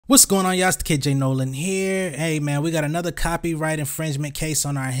What's going on, y'all? It's the kid J Nolan here. Hey man, we got another copyright infringement case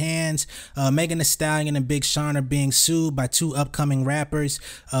on our hands. Megan Thee Stallion and Big Sean are being sued by two upcoming rappers,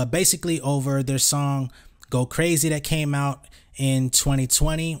 basically over their song Go Crazy that came out in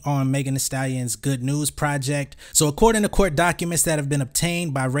 2020 on Megan Thee Stallion's Good News project. So according to court documents that have been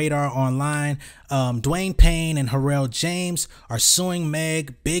obtained by Radar Online, Dwayne Payne and Harrell James are suing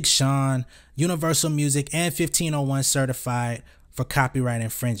Meg, Big Sean, Universal Music, and 1501 Certified for copyright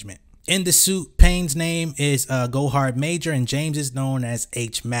infringement. In the suit, Payne's name is Go Hard Major and James is known as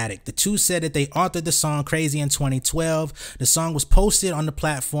H-Matic. The two said that they authored the song Crazy in 2012. The song was posted on the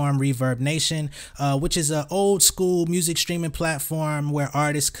platform Reverb Nation, which is an old school music streaming platform where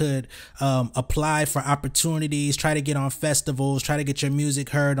artists could apply for opportunities, try to get on festivals, try to get your music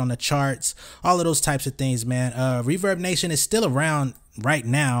heard on the charts, all of those types of things, man. Reverb Nation is still around right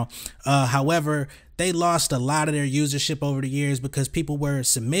now. However, they lost a lot of their usership over the years because people were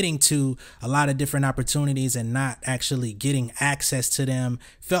submitting to a lot of different opportunities and not actually getting access to them.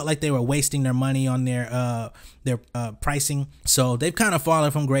 Felt like they were wasting their money on their pricing. So they've kind of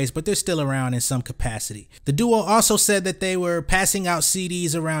fallen from grace, but they're still around in some capacity. The duo also said that they were passing out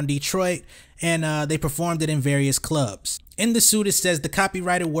CDs around Detroit and they performed it in various clubs. In the suit, it says the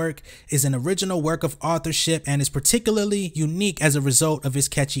copyrighted work is an original work of authorship and is particularly unique as a result of its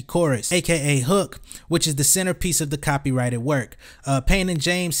catchy chorus, aka hook, which is the centerpiece of the copyrighted work. Payne and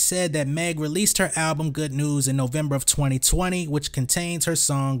James said that Meg released her album Good News in November of 2020, which contains her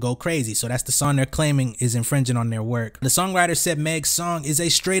song Go Crazy. So that's the song they're claiming is infringing on their work. The songwriter said Meg's song is a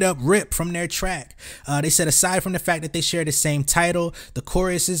straight up rip from their track. They said aside from the fact that they share the same title, the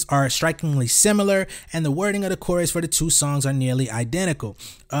choruses are strikingly similar and the wording of the chorus for the two songs are nearly identical.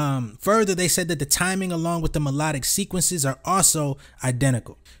 Further, they said that the timing along with the melodic sequences are also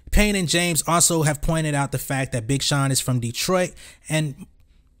identical. Payne and James also have pointed out the fact that Big Sean is from Detroit and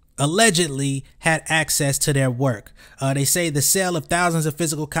allegedly had access to their work. They say the sale of thousands of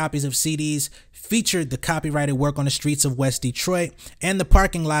physical copies of CDs featured the copyrighted work on the streets of West Detroit and the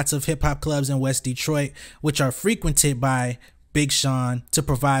parking lots of hip-hop clubs in West Detroit, which are frequented by Big Sean to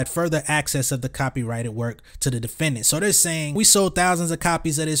provide further access of the copyrighted work to the defendant. So they're saying we sold thousands of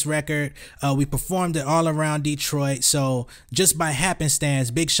copies of this record. We performed it all around Detroit. So just by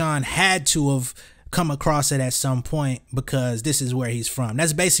happenstance, Big Sean had to have come across it at some point because this is where he's from.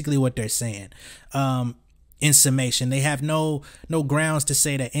 That's basically what they're saying. In summation, they have no grounds to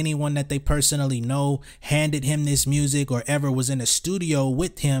say that anyone that they personally know handed him this music or ever was in a studio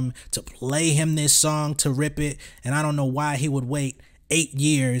with him to play him this song to rip it. And I don't know why he would wait 8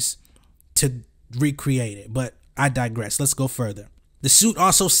 years to recreate it, but I digress. Let's go further. The suit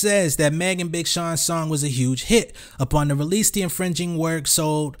also says that Meg and Big Sean's song was a huge hit. Upon the release, the infringing work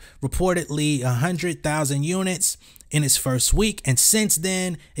sold reportedly 100,000 units in its first week, and since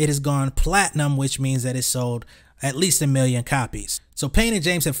then it has gone platinum, which means that it sold at least 1 million copies. So Payne and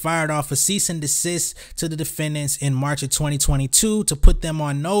James have fired off a cease and desist to the defendants in March of 2022 to put them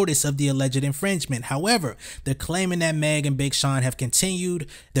on notice of the alleged infringement. However, they're claiming that Meg and Big Sean have continued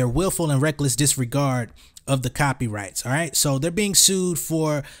their willful and reckless disregard of the copyrights. All right, so they're being sued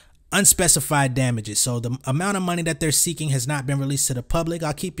for unspecified damages. So the amount of money that they're seeking has not been released to the public.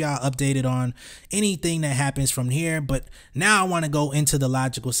 I'll keep y'all updated on anything that happens from here, but now I want to go into the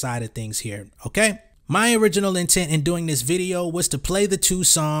logical side of things here. Okay, my original intent in doing this video was to play the two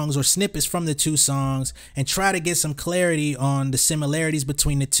songs or snippets from the two songs and try to get some clarity on the similarities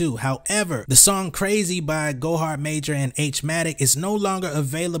between the two. However, the song Crazy by Go Hard Major and H-Matic is no longer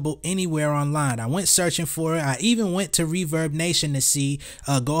available anywhere online. I went searching for it. I even went to Reverb Nation to see.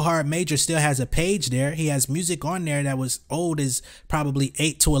 Go Hard Major still has a page there. He has music on there that was old as probably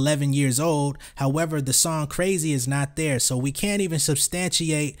 8 to 11 years old. However, the song Crazy is not there. So we can't even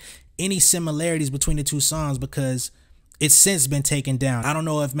substantiate any similarities between the two songs because it's since been taken down. I don't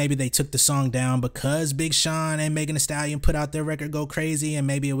know if maybe they took the song down because Big Sean and Megan Thee Stallion put out their record Go Crazy and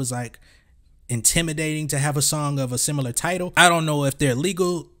maybe it was like intimidating to have a song of a similar title. I don't know if their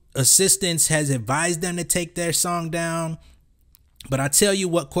legal assistance has advised them to take their song down. But I tell you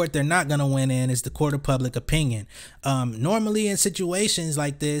what court they're not going to win in is the court of public opinion. Normally in situations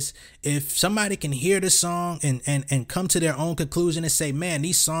like this, if somebody can hear the song and come to their own conclusion and say, man,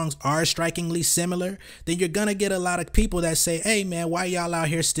 these songs are strikingly similar, then you're going to get a lot of people that say, hey, man, why y'all out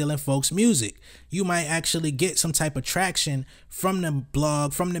here stealing folks' music? You might actually get some type of traction from the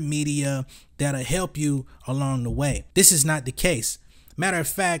blog, from the media that'll help you along the way. This is not the case. Matter of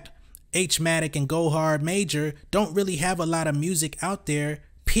fact, H-Matic and Go Hard Major don't really have a lot of music out there,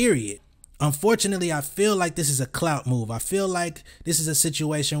 period. Unfortunately, I feel like this is a clout move. I feel like this is a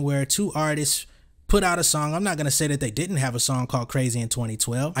situation where two artists put out a song. I'm not going to say that they didn't have a song called Crazy in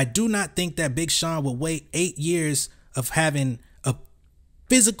 2012. I do not think that Big Sean would wait 8 years of having a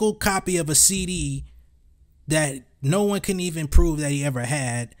physical copy of a CD that no one can even prove that he ever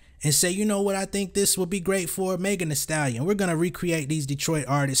had and say, you know what, I think this would be great for Megan Thee Stallion. We're going to recreate these Detroit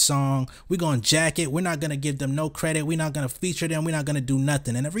artists' song. We're going to jack it. We're not going to give them no credit. We're not going to feature them. We're not going to do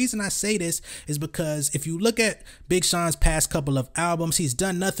nothing. And the reason I say this is because if you look at Big Sean's past couple of albums, he's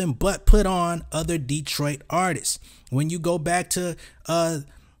done nothing but put on other Detroit artists. When you go back to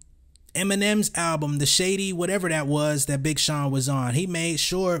Eminem's album, The Shady, whatever that was that Big Sean was on, he made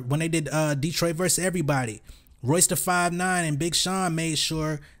sure when they did Detroit vs. Everybody, Royce da 5'9" and Big Sean made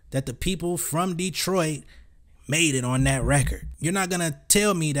sure that the people from Detroit made it on that record. You're not gonna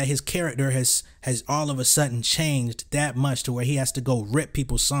tell me that his character has all of a sudden changed that much to where he has to go rip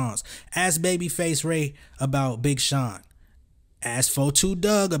people's songs. Ask Babyface Ray about Big Sean. Ask 42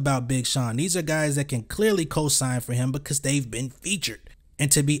 Doug about Big Sean. These are guys that can clearly co-sign for him because they've been featured.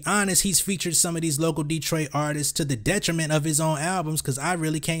 And to be honest, he's featured some of these local Detroit artists to the detriment of his own albums, because I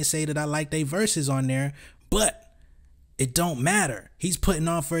really can't say that I like their verses on there, but it don't matter. He's putting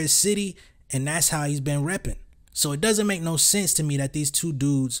on for his city, and that's how he's been repping. So it doesn't make no sense to me that these two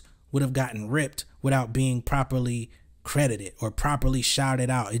dudes would have gotten ripped without being properly credited or properly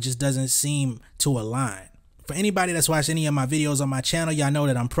shouted out. It just doesn't seem to align. For anybody that's watched any of my videos on my channel, y'all know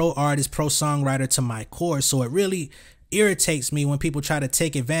that I'm pro artist, pro songwriter to my core. So it really irritates me when people try to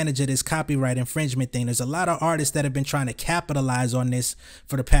take advantage of this copyright infringement thing. There's a lot of artists that have been trying to capitalize on this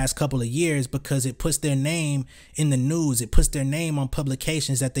for the past couple of years because it puts their name in the news. It puts their name on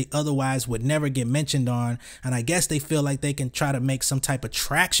publications that they otherwise would never get mentioned on. And I guess they feel like they can try to make some type of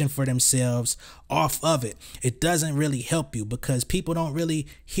traction for themselves off of it. It doesn't really help you because people don't really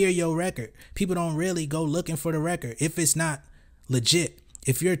hear your record. People don't really go looking for the record if it's not legit.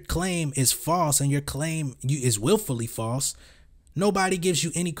 If your claim is false and your claim is willfully false, nobody gives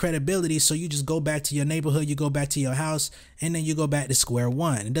you any credibility. So you just go back to your neighborhood, you go back to your house, and then you go back to square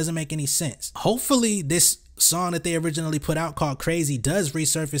one. It doesn't make any sense. Hopefully this song that they originally put out called Crazy does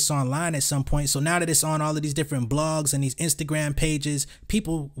resurface online at some point. So now that it's on all of these different blogs and these Instagram pages,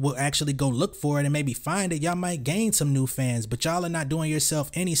 people will actually go look for it and maybe find it. Y'all might gain some new fans, but y'all are not doing yourself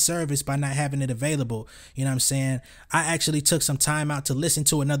any service by not having it available. You know what I'm saying? I actually took some time out to listen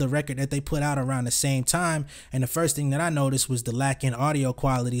to another record that they put out around the same time, and the first thing that I noticed was the lack in audio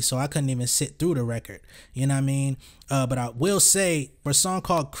quality, so I couldn't even sit through the record. You know what I mean? But I will say, for a song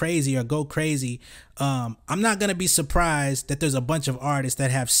called Crazy or Go Crazy, I'm not going to be surprised that there's a bunch of artists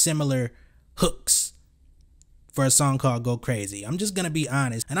that have similar hooks for a song called Go Crazy. I'm just going to be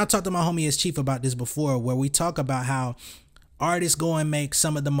honest. And I talked to my homie as Chief about this before, where we talk about how artists go and make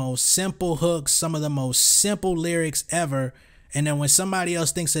some of the most simple hooks, some of the most simple lyrics ever. And then when somebody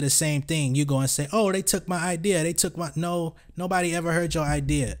else thinks of the same thing, you go and say, oh, they took my idea. They took my... No, nobody ever heard your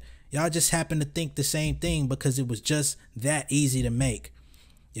idea. Y'all just happen to think the same thing because it was just that easy to make.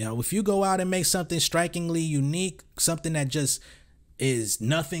 You know, if you go out and make something strikingly unique, something that just is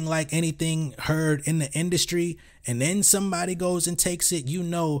nothing like anything heard in the industry, and then somebody goes and takes it, you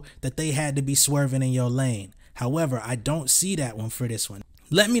know that they had to be swerving in your lane. However, I don't see that one for this one.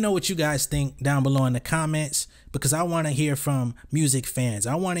 Let me know what you guys think down below in the comments, because I want to hear from music fans.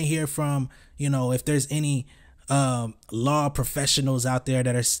 I want to hear from, you know, if there's any law professionals out there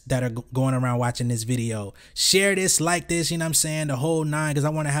that are going around watching this video. Share this, like this, you know what I'm saying, the whole nine, because I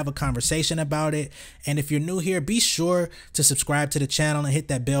want to have a conversation about it. And if you're new here, be sure to subscribe to the channel and hit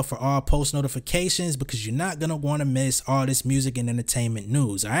that bell for all post notifications, because you're not gonna want to miss all this music and entertainment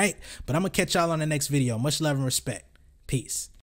news. All right, but I'm gonna catch y'all on the next video. Much love and respect. Peace.